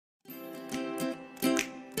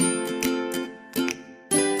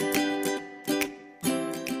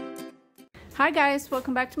Hi guys,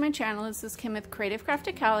 welcome back to my channel. This is Kim with Creative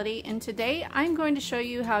Crafticality, and today I'm going to show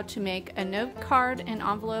you how to make a note card and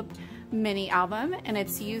envelope mini album, and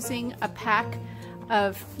it's using a pack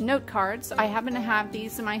of note cards. I happen to have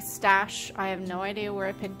these in my stash. I have no idea where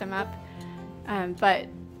I picked them up, but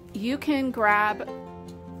you can grab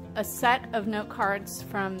a set of note cards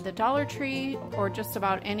from the Dollar Tree or just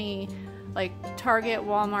about any, like Target,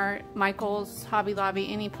 Walmart, Michael's, Hobby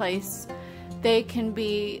Lobby, any place. They can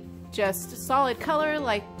be just solid color,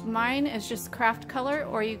 like mine is just craft color,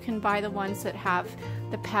 or you can buy the ones that have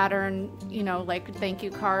the pattern, you know, like thank you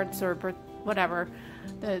cards or whatever,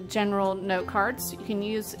 the general note cards. You can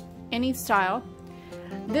use any style.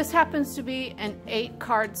 This happens to be an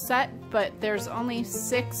 8-card set, but there's only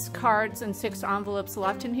 6 cards and 6 envelopes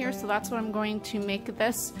left in here, so that's what I'm going to make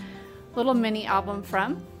this little mini album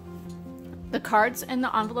from. The cards and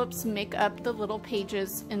the envelopes make up the little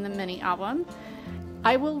pages in the mini album.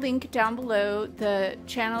 I will link down below the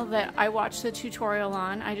channel that I watched the tutorial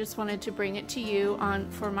on. I just wanted to bring it to you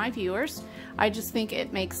for my viewers. I just think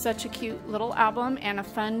it makes such a cute little album and a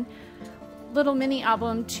fun little mini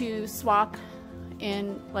album to swap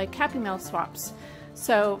in, like Happy Mail swaps.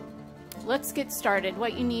 So let's get started.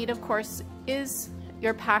 What you need, of course, is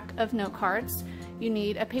your pack of note cards. You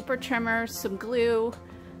need a paper trimmer, some glue,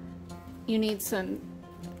 you need some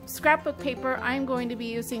scrapbook paper. I'm going to be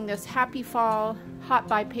using this Happy Fall Hot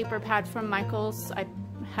Buy paper pad from Michael's.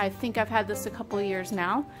 I think I've had this a couple of years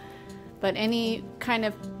now, but any kind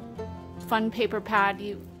of fun paper pad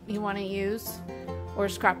you want to use, or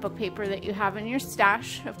scrapbook paper that you have in your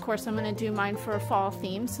stash. Of course, I'm going to do mine for a fall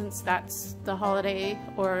theme since that's the holiday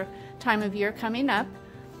or time of year coming up.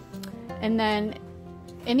 And then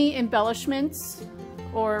any embellishments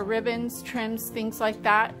or ribbons, trims, things like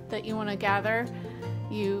that that you want to gather,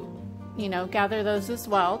 you know, gather those as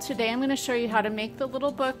well. Today I'm going to show you how to make the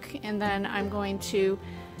little book, and then I'm going to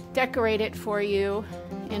decorate it for you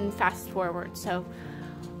in fast forward. So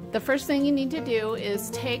the first thing you need to do is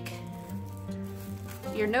take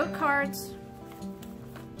your note cards,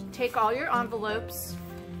 take all your envelopes,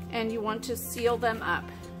 and you want to seal them up.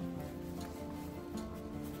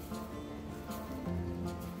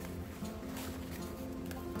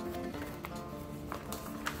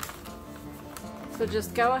 So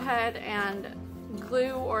just go ahead and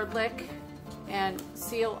glue or lick and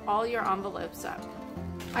seal all your envelopes up.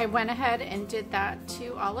 I went ahead and did that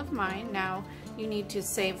to all of mine. Now you need to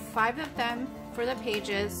save 5 of them for the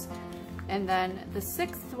pages, and then the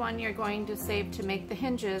 6th one you're going to save to make the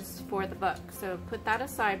hinges for the book. So put that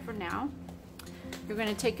aside for now. You're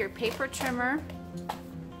going to take your paper trimmer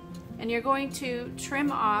and you're going to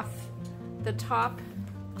trim off the top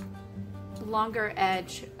longer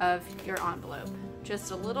edge of your envelope.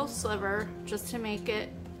 Just a little sliver, just to make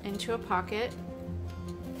it into a pocket.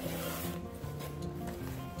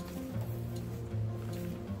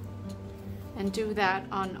 And do that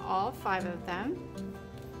on all 5 of them.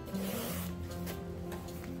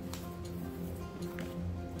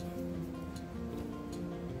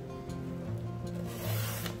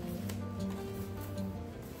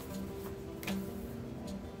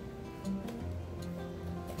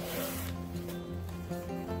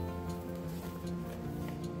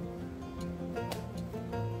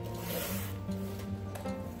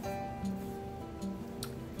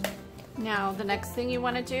 Now the next thing you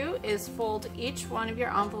want to do is fold each one of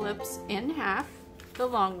your envelopes in half, the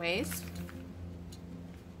long ways.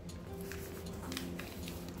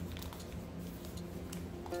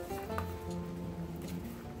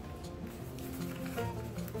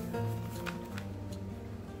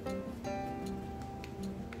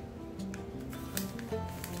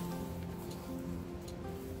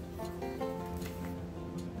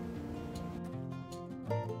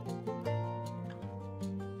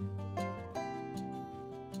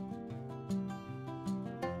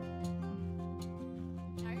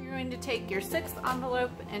 To take your 6th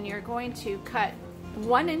envelope and you're going to cut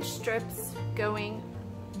 1-inch strips going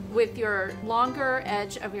with your longer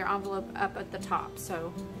edge of your envelope up at the top.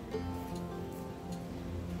 So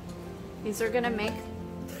these are going to make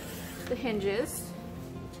the hinges,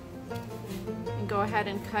 and go ahead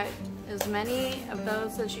and cut as many of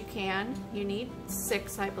those as you can. You need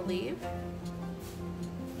 6, I believe.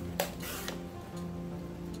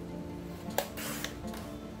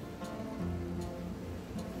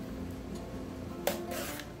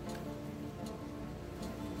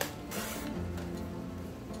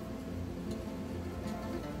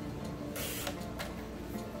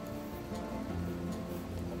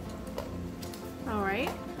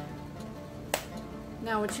 Alright,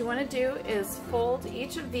 now what you want to do is fold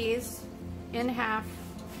each of these in half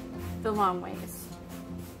the long ways.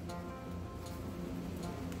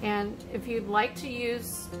 And if you'd like to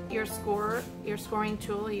use your scoring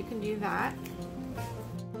tool, you can do that.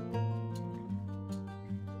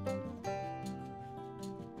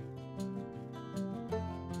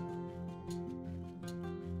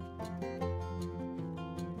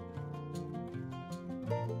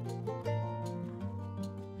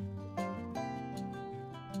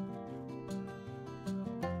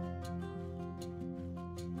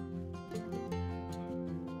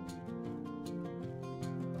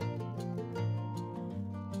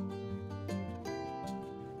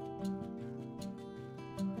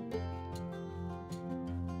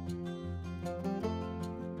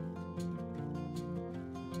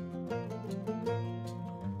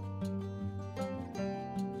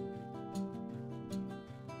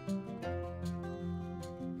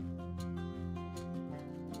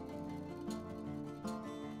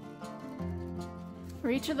 For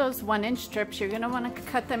each of those 1-inch strips, you're going to want to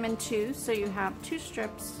cut them in two, so you have 2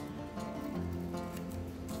 strips.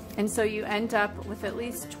 And so you end up with at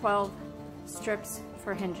least 12 strips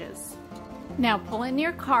for hinges. Now pull in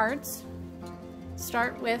your cards.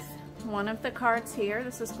 Start with one of the cards here.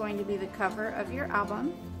 This is going to be the cover of your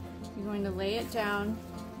album. You're going to lay it down.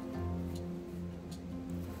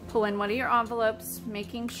 Pull in one of your envelopes,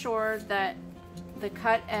 making sure that the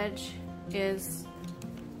cut edge is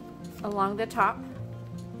along the top.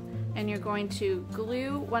 And you're going to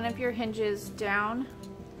glue one of your hinges down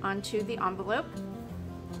onto the envelope.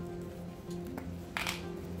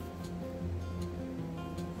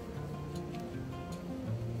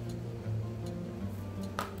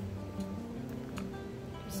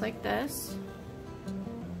 Just like this.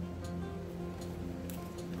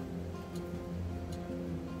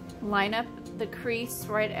 Line up the crease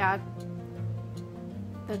right at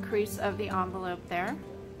the crease of the envelope there.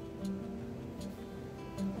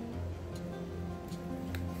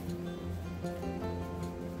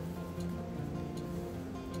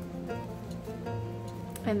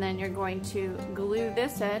 And then you're going to glue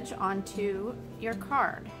this edge onto your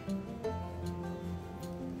card.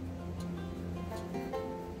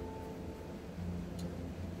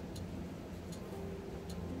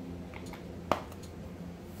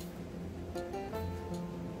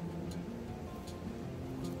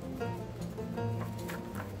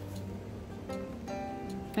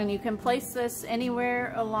 And you can place this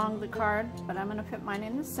anywhere along the card, but I'm going to put mine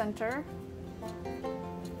in the center.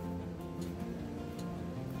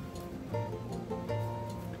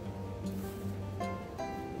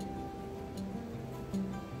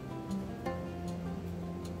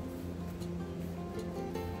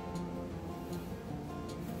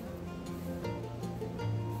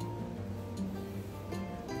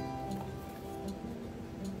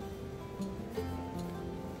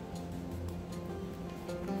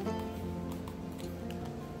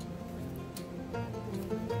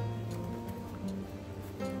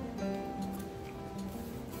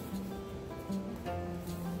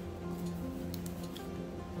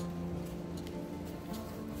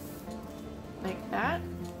 Like that.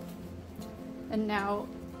 And now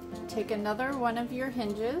take another one of your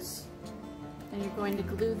hinges and you're going to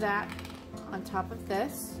glue that on top of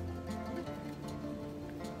this.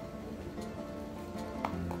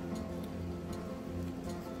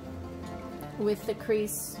 With the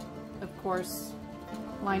crease, of course,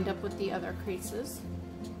 lined up with the other creases.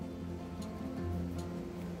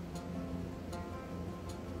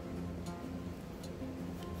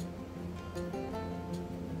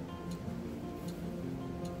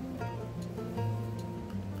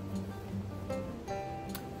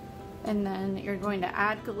 And then you're going to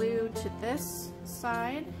add glue to this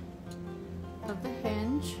side of the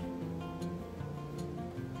hinge.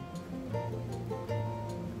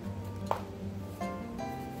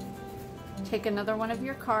 Take another one of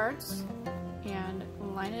your cards and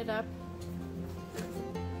line it up,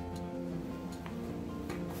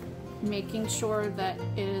 making sure that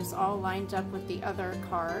it is all lined up with the other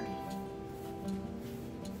card.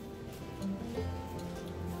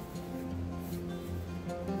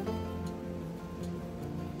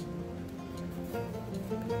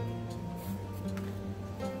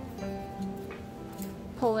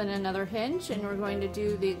 Pull in another hinge and we're going to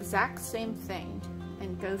do the exact same thing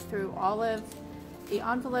and go through all of the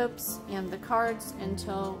envelopes and the cards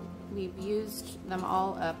until we've used them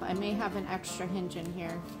all up. I may have an extra hinge in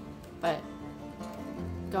here, but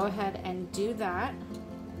go ahead and do that.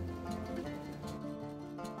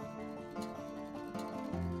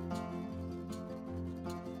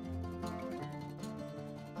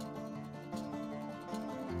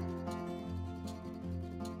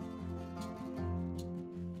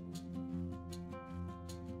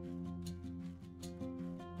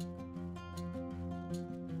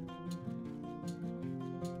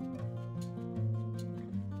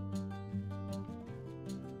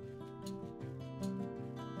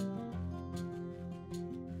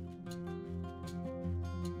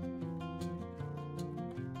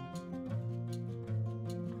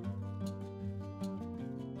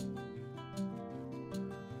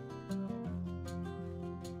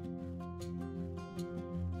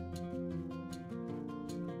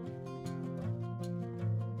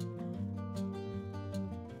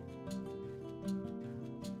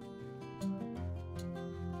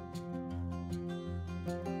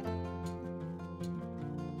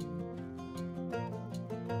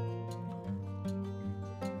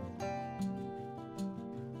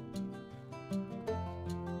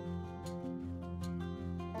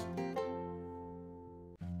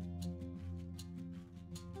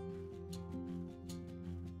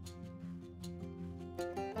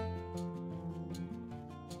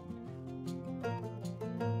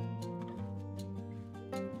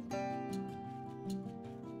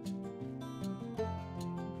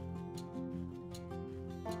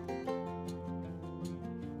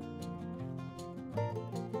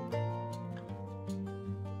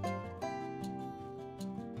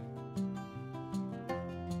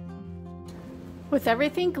 With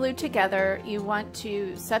everything glued together, you want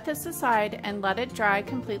to set this aside and let it dry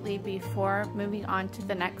completely before moving on to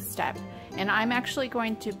the next step. And I'm actually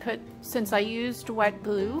going to put, since I used wet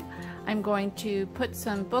glue, I'm going to put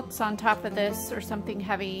some books on top of this or something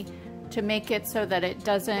heavy to make it so that it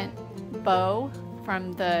doesn't bow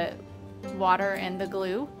from the water and the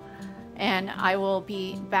glue. And I will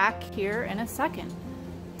be back here in a second.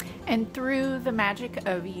 And through the magic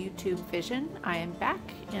of YouTube Vision, I am back,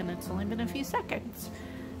 and it's only been a few seconds.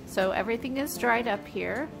 So everything is dried up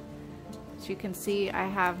here. As you can see, I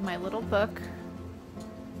have my little book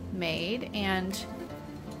made, and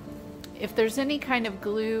if there's any kind of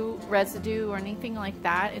glue residue or anything like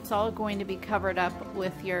that, it's all going to be covered up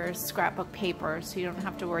with your scrapbook paper, so you don't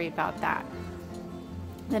have to worry about that.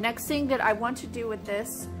 The next thing that I want to do with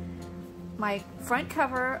this, my front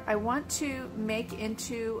cover, I want to make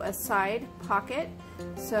into a side pocket.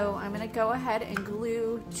 So I'm going to go ahead and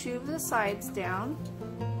glue two of the sides down.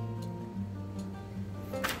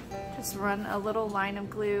 Just run a little line of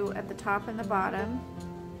glue at the top and the bottom.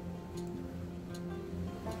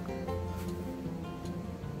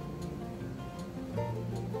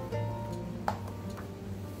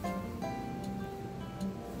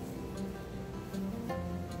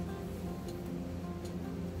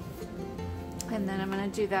 And then I'm going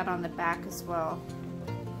to do that on the back as well.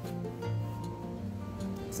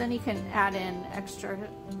 So then you can add in extra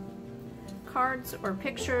cards or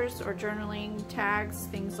pictures or journaling tags,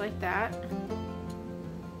 things like that.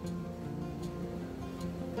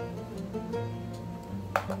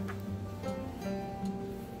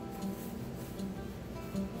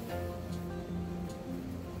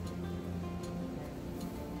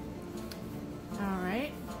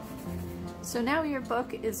 So now your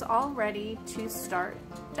book is all ready to start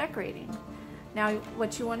decorating. Now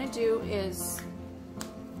what you want to do is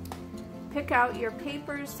pick out your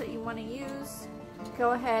papers that you want to use.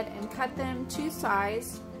 Go ahead and cut them to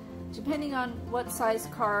size, depending on what size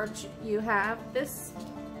card you have. This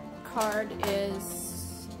card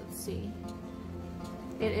is, let's see,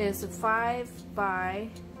 it is a 5 by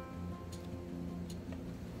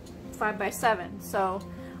 7. So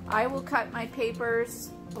I will cut my papers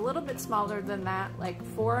a little bit smaller than that, like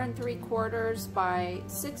 4 3/4 by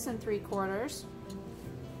 6 3/4.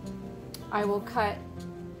 I will cut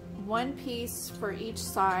one piece for each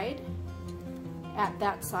side at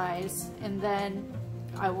that size, and then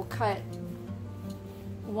I will cut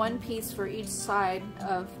one piece for each side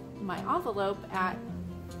of my envelope at,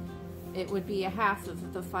 it would be a half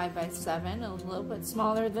of the 5 by 7, a little bit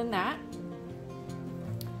smaller than that.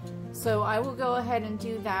 So I will go ahead and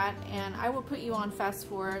do that, and I will put you on fast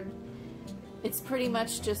forward. It's pretty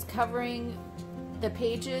much just covering the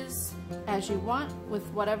pages as you want with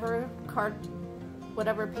whatever card,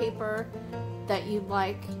 whatever paper that you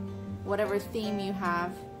like, whatever theme you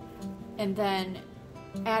have, and then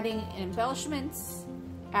adding embellishments,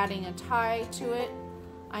 adding a tie to it.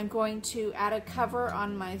 I'm going to add a cover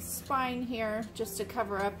on my spine here just to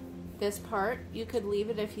cover up this part. You could leave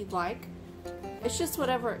it if you'd like. It's just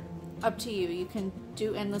whatever, up to you. You can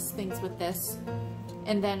do endless things with this.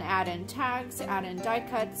 And then add in tags, add in die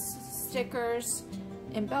cuts, stickers,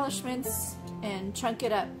 embellishments, and chunk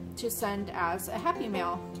it up to send as a Happy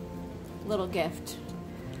Mail little gift.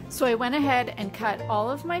 So I went ahead and cut all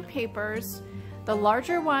of my papers. The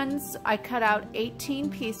larger ones, I cut out 18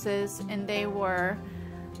 pieces, and they were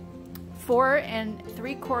 4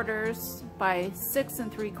 3/4 by 6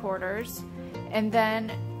 3/4. And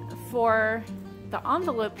then for the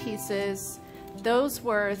envelope pieces, those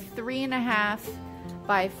were 3 1/2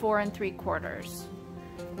 by 4 3/4.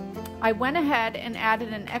 I went ahead and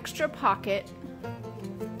added an extra pocket.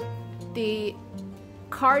 The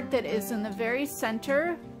card that is in the very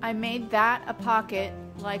center, I made that a pocket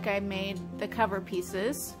like I made the cover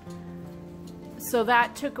pieces. So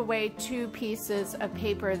that took away 2 pieces of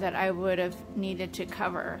paper that I would have needed to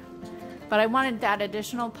cover. But I wanted that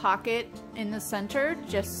additional pocket in the center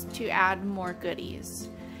just to add more goodies.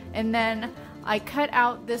 And then I cut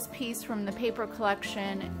out this piece from the paper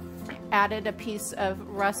collection, added a piece of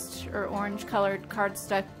rust or orange colored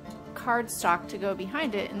cardstock to go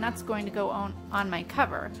behind it, and that's going to go on my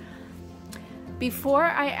cover. Before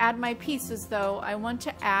I add my pieces though, I want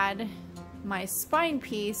to add my spine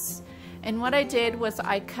piece, and what I did was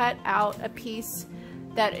I cut out a piece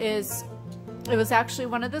that is, it was actually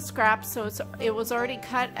one of the scraps, so it was already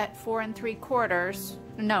cut at 4 3/4,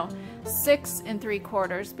 no, 6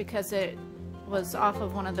 3/4, because it was off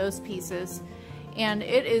of one of those pieces, and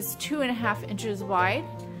it is 2 1/2 inches wide.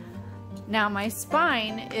 Now my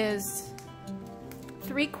spine is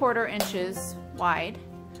 3/4 inches wide.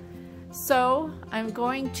 So I'm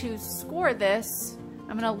going to score this.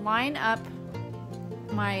 I'm going to line up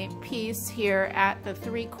my piece here at the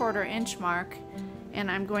 3/4 inch mark,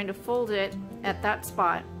 and I'm going to fold it at that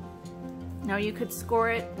spot. Now you could score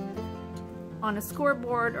it on a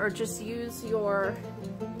scoreboard or just use your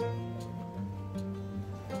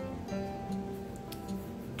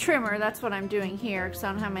trimmer. That's what I'm doing here because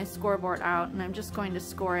I don't have my scoreboard out, and I'm just going to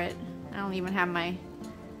score it. I don't even have my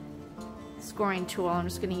scoring tool. I'm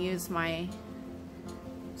just going to use my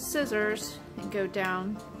scissors and go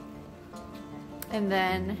down and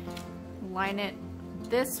then line it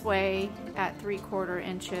this way at 3/4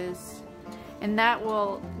 inches, and that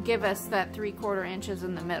will give us that 3/4 inches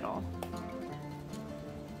in the middle.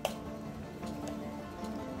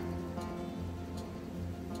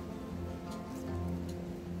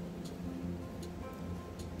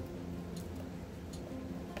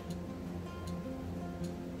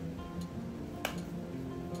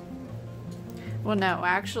 Well, no,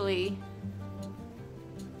 actually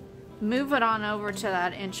move it on over to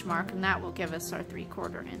that inch mark, and that will give us our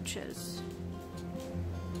 3/4 inches.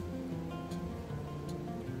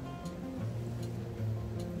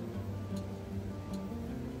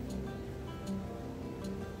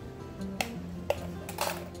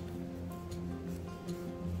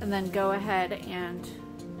 And then go ahead and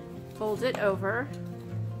fold it over.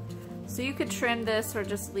 So you could trim this or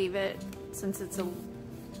just leave it, since it's a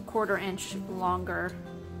 1/4 inch longer.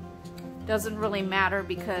 Doesn't really matter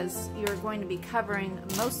because you're going to be covering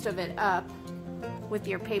most of it up with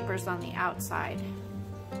your papers on the outside.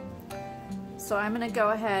 So I'm going to go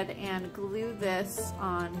ahead and glue this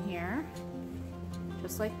on here,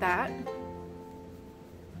 just like that.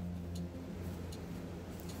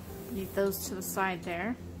 Leave those to the side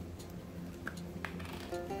there.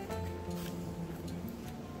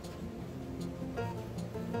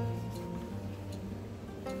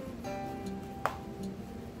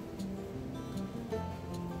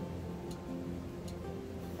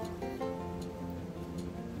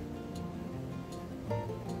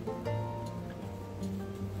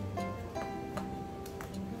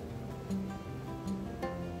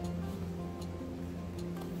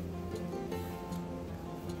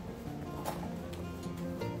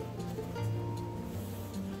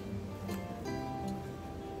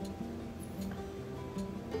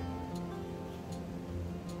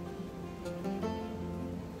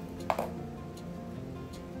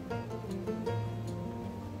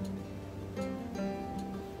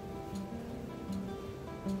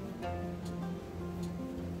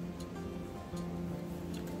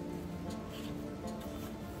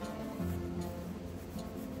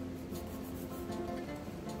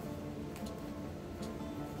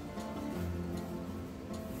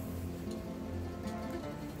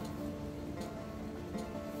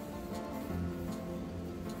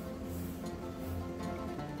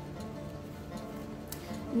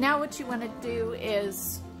 Now what you want to do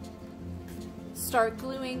is start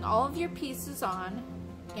gluing all of your pieces on,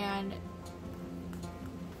 and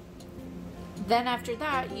then after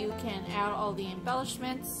that you can add all the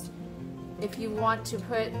embellishments. If you want to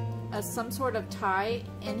put some sort of tie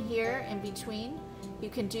in here in between, you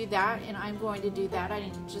can do that, and I'm going to do that.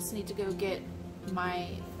 I just need to go get my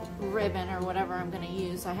ribbon or whatever I'm going to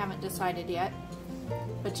use. I haven't decided yet,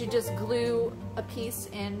 but you just glue a piece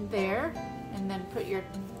in there and then put your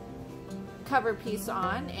cover piece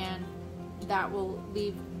on, and that will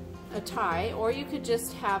leave a tie, or you could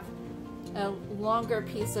just have a longer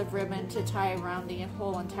piece of ribbon to tie around the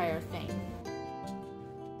whole entire thing.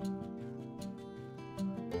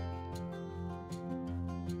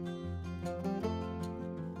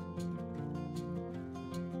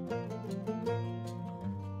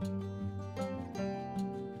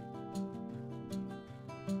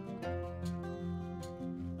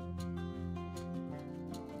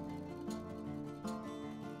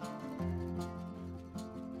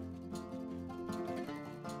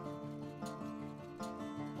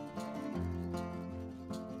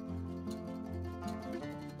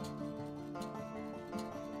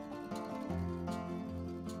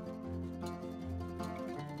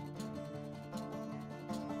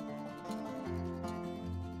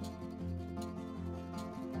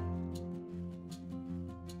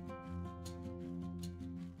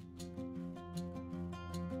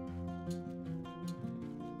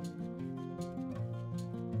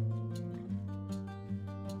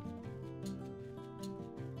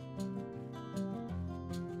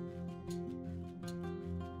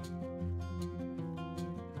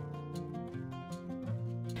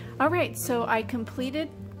 Alright, so I completed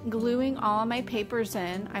gluing all of my papers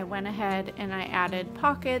in. I went ahead and I added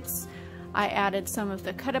pockets, I added some of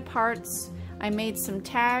the cut aparts, I made some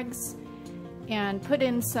tags, and put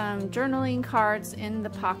in some journaling cards in the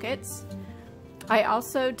pockets. I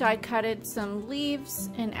also die cutted some leaves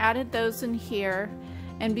and added those in here.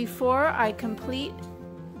 And before I complete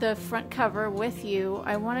the front cover with you,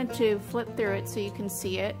 I wanted to flip through it so you can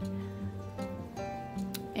see it,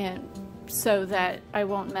 and so that I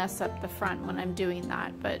won't mess up the front when I'm doing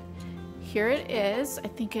that. But here it is. I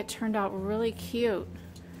think it turned out really cute.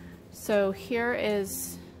 So here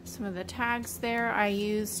is some of the tags there. I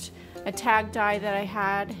used a tag die that I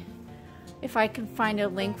had. If I can find a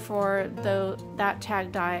link for that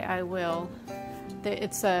tag die, I will.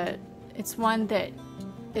 It's one that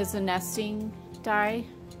is a nesting die.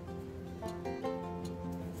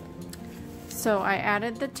 So I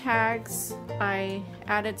added the tags. I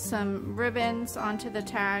added some ribbons onto the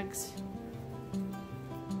tags.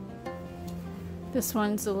 This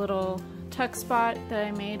one's a little tuck spot that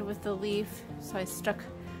I made with the leaf. So I stuck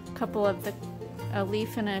a couple of a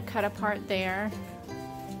leaf and a cut apart there.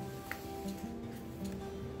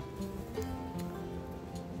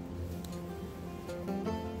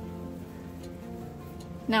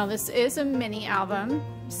 Now this is a mini album,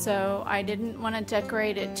 so I didn't want to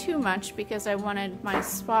decorate it too much because I wanted my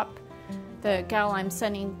swap, the gal I'm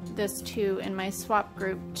sending this to in my swap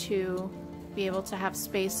group, to be able to have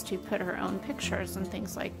space to put her own pictures and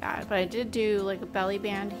things like that. But I did do like a belly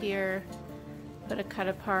band here, put a cut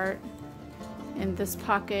apart, and this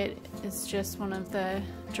pocket is just one of the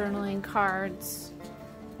journaling cards,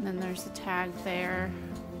 and then there's a tag there.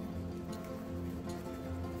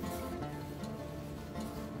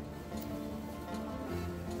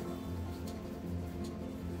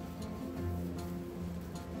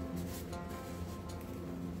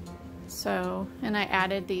 So, and I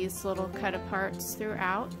added these little cut aparts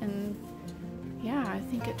throughout, and yeah, I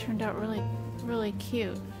think it turned out really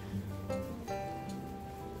cute.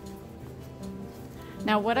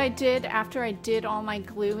 Now what I did after I did all my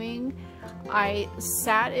gluing, I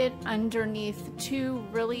sat it underneath two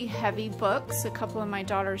really heavy books, a couple of my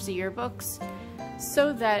daughter's yearbooks,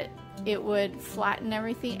 so that it would flatten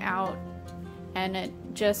everything out. And it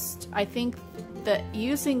just, I think that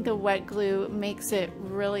using the wet glue makes it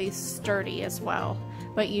really sturdy as well.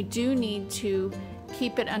 But you do need to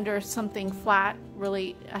keep it under something flat,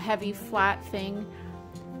 really a heavy flat thing,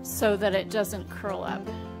 so that it doesn't curl up.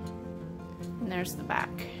 And there's the back.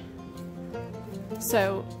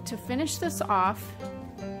 So to finish this off,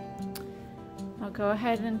 I'll go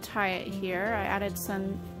ahead and tie it here. I added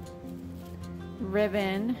some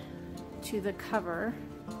ribbon to the cover.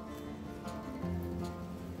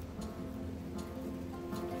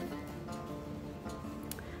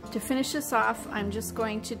 To finish this off, I'm just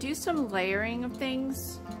going to do some layering of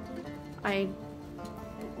things. I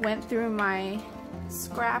went through my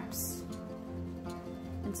scraps,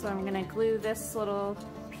 and so I'm gonna glue this little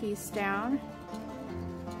piece down.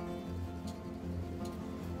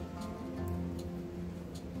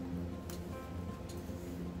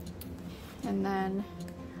 And then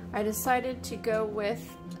I decided to go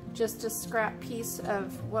with just a scrap piece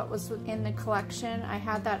of what was in the collection. I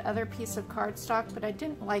had that other piece of cardstock, but I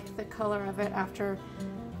didn't like the color of it after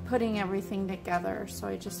putting everything together. So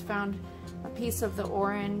I just found a piece of the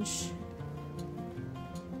orange.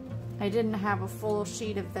 I didn't have a full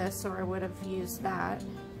sheet of this, or I would have used that.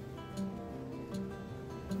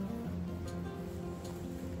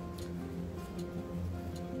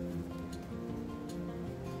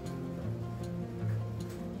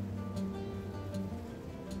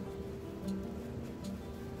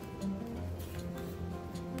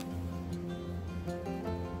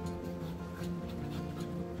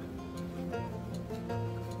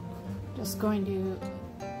 Just going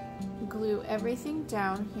to glue everything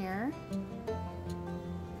down here.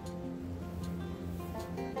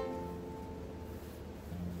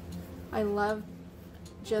 I love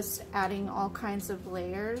just adding all kinds of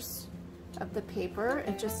layers of the paper.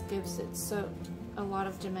 It just gives it a lot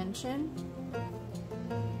of dimension.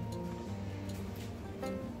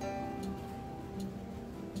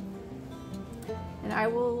 And I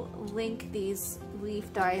will link these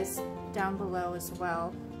leaf dies down below as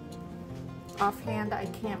well. Offhand, I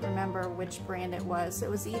can't remember which brand it was. It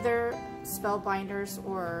was either Spellbinders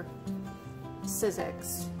or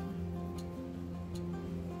Sizzix.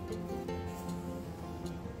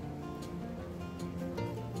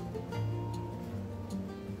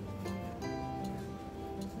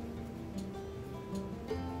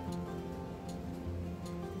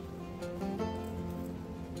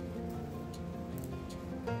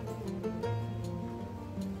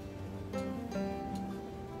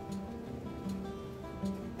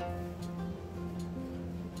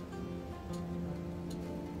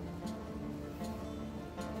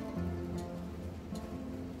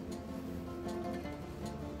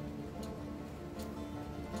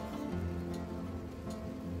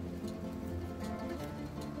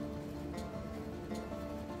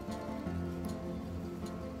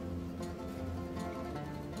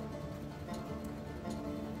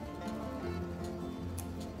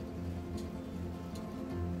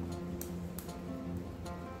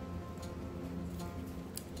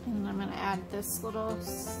 add this little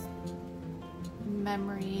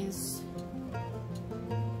memories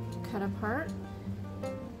cut apart.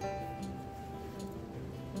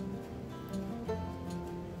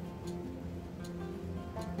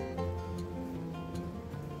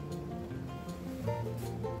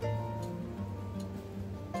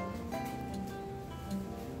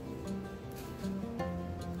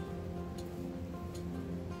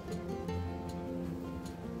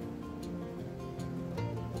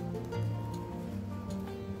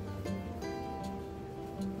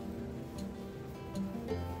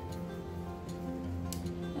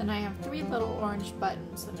 And I have 3 little orange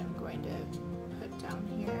buttons that I'm going to put down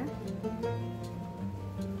here.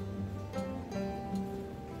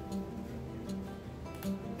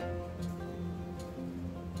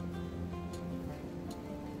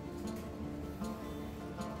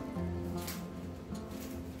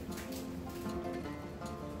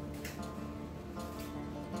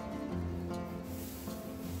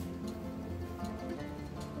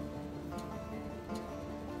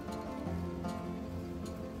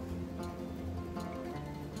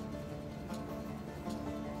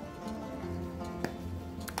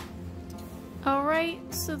 Alright,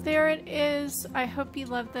 so there it is. I hope you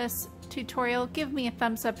love this tutorial. Give me a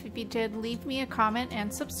thumbs up if you did. Leave me a comment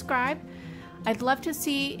and subscribe. I'd love to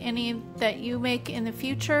see any that you make in the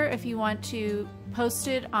future. If you want to post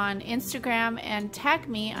it on Instagram and tag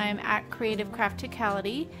me, I'm at Creative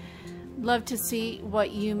Crafticality. Love to see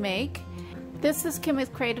what you make. This is Kim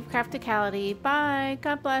with Creative Crafticality. Bye.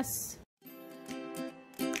 God bless.